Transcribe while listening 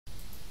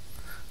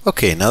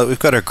Okay, now that we've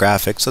got our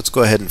graphics, let's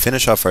go ahead and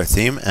finish off our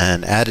theme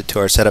and add it to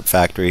our Setup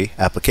Factory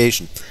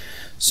application.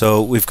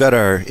 So we've got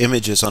our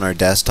images on our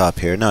desktop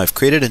here. Now I've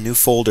created a new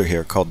folder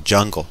here called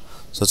Jungle.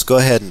 So let's go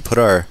ahead and put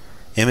our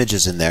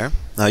images in there.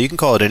 Now you can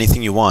call it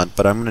anything you want,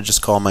 but I'm going to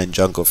just call mine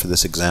Jungle for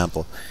this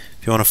example.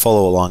 If you want to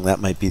follow along, that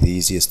might be the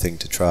easiest thing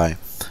to try.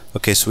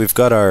 Okay, so we've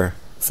got our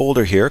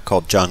folder here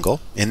called Jungle.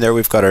 In there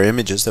we've got our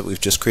images that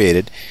we've just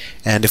created,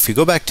 and if we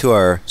go back to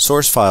our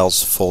source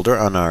files folder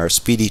on our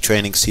Speedy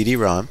Training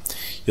CD-ROM,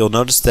 you'll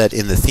notice that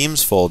in the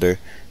themes folder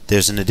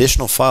there's an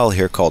additional file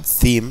here called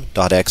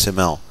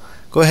theme.xml.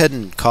 Go ahead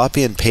and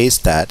copy and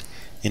paste that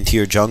into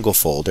your Jungle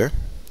folder,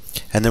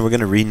 and then we're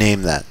going to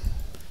rename that.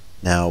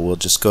 Now we'll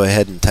just go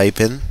ahead and type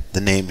in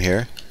the name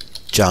here,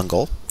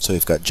 Jungle. So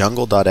we've got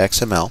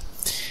jungle.xml.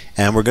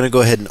 And we're going to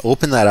go ahead and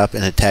open that up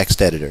in a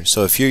text editor.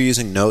 So if you're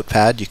using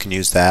Notepad, you can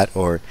use that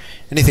or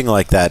anything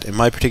like that. In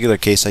my particular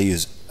case, I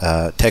use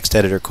a text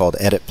editor called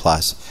Edit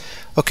Plus.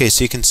 Okay,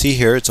 so you can see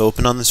here it's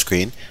open on the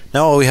screen.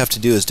 Now all we have to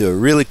do is do a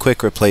really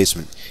quick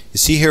replacement. You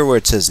see here where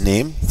it says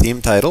name,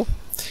 theme title,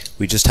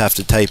 we just have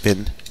to type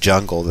in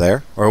Jungle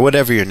there, or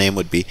whatever your name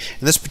would be.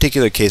 In this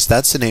particular case,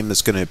 that's the name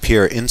that's going to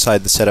appear inside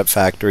the Setup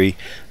Factory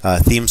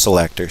theme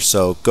selector.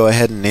 So go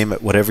ahead and name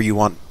it whatever you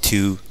want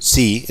to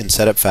see in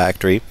Setup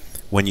Factory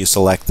when you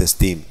select this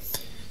theme.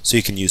 So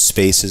you can use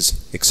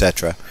spaces,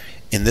 etc.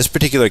 In this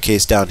particular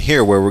case down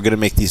here where we're going to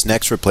make these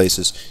next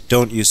replaces,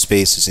 don't use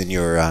spaces in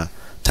your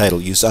title.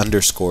 Use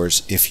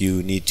underscores if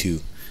you need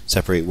to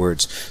separate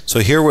words. So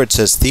here where it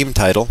says theme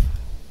title,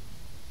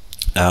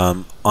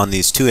 on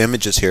these two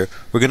images here,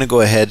 we're going to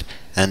go ahead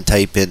and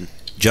type in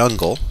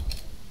Jungle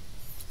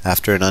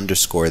after an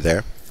underscore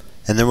there,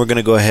 and then we're going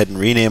to go ahead and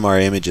rename our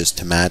images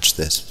to match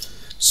this.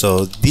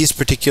 So these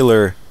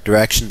particular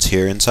directions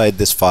here inside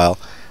this file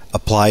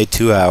apply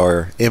to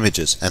our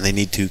images, and they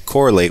need to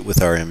correlate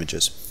with our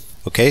images.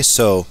 Okay,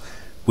 so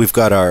we've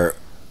got our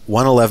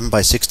 111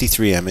 by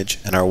 63 image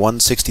and our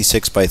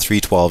 166 by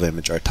 312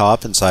 image, our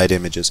top and side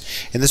images.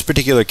 In this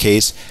particular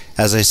case,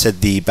 as I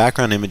said, the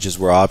background images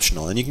were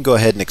optional, and you can go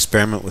ahead and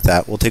experiment with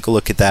that. We'll take a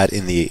look at that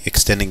in the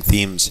extending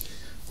themes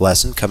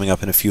lesson coming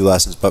up in a few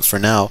lessons, but for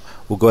now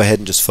we'll go ahead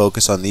and just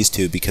focus on these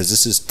two because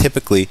this is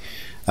typically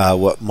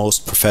what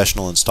most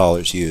professional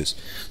installers use.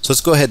 So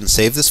let's go ahead and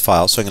save this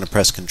file. So I'm going to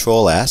press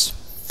Ctrl S,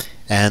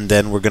 and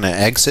then we're going to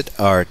exit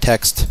our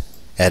text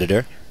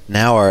editor.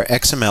 Now our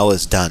XML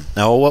is done.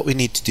 Now what we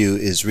need to do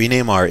is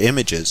rename our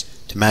images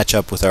to match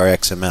up with our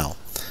XML.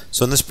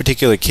 So in this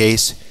particular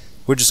case,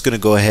 we're just going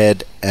to go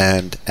ahead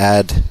and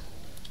add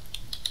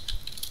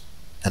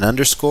an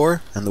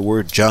underscore and the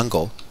word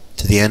Jungle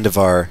to the end of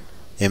our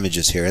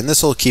images here, and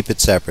this will keep it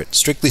separate.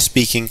 Strictly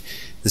speaking,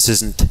 this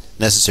isn't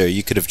necessary.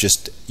 You could have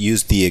just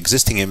used the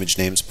existing image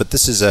names, but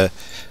this is a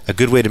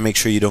good way to make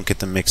sure you don't get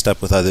them mixed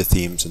up with other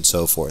themes and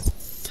so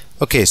forth.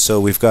 Okay, so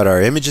we've got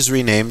our images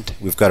renamed,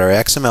 we've got our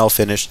XML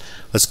finished.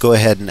 Let's go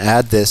ahead and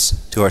add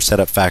this to our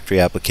Setup Factory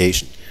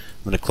application.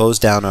 I'm going to close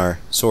down our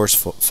source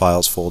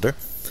files folder.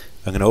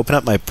 I'm going to open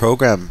up my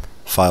program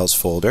files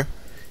folder,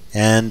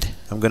 and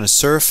I'm going to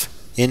surf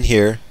in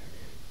here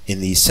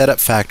in the Setup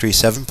Factory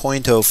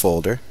 7.0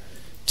 folder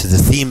to the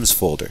themes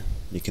folder.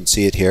 You can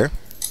see it here.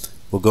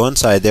 We'll go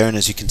inside there, and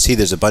as you can see,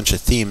 there's a bunch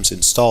of themes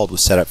installed with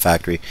Setup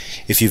Factory.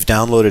 If you've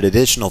downloaded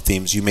additional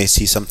themes, you may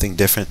see something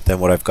different than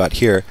what I've got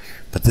here,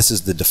 but this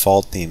is the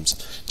default themes.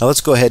 Now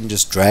let's go ahead and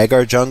just drag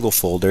our Jungle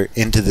folder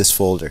into this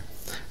folder,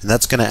 and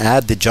that's going to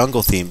add the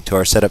Jungle theme to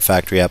our Setup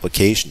Factory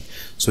application.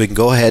 So we can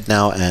go ahead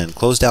now and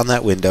close down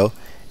that window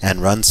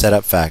and run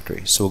Setup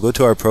Factory. So we'll go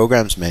to our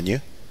Programs menu,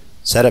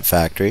 Setup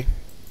Factory,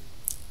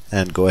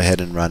 and go ahead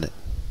and run it.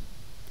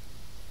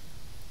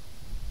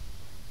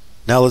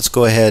 Now let's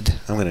go ahead,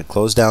 I'm going to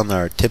close down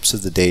our tips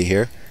of the day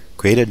here,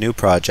 create a new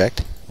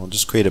project. We'll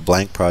just create a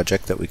blank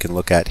project that we can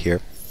look at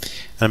here.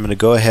 And I'm going to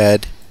go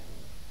ahead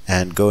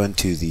and go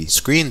into the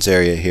screens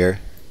area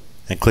here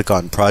and click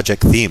on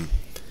Project Theme.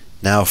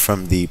 Now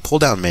from the pull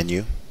down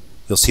menu,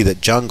 you'll see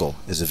that Jungle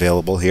is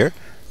available here.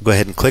 We'll go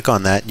ahead and click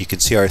on that, and you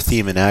can see our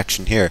theme in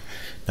action here.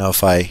 Now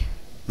if I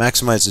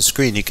maximize the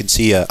screen, you can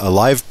see a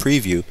live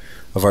preview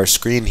of our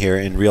screen here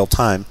in real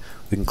time.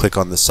 We can click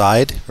on the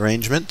side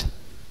arrangement,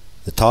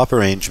 the top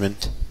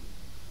arrangement,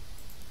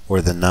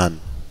 or the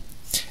none.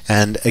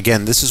 And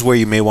again, this is where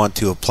you may want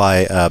to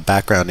apply a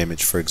background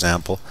image, for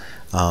example,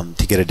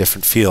 to get a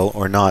different feel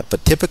or not,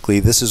 but typically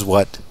this is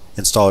what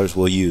installers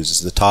will use, is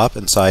the top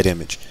and side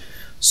image.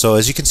 So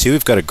as you can see,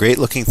 we've got a great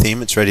looking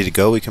theme. It's ready to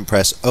go. We can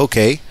press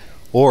OK,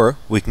 or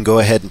we can go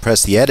ahead and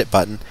press the edit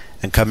button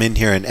and come in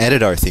here and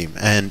edit our theme.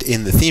 And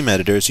in the theme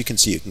editor, as you can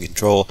see, you can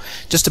control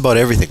just about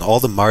everything,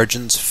 all the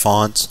margins,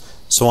 fonts,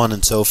 so on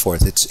and so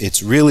forth.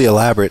 It's really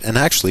elaborate, and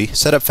actually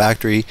Setup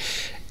Factory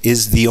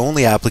is the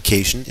only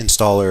application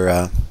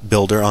installer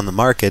builder on the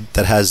market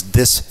that has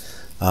this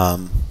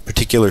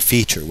particular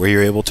feature where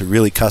you're able to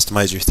really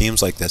customize your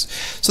themes like this.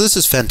 So this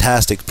is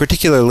fantastic,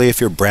 particularly if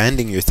you're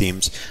branding your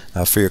themes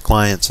for your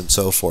clients and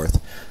so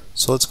forth.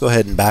 So let's go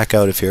ahead and back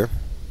out of here,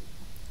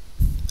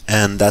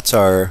 and that's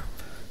our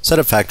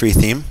Setup Factory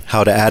theme,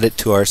 how to add it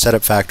to our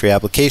Setup Factory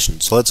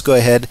application. So let's go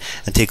ahead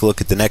and take a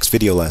look at the next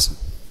video lesson.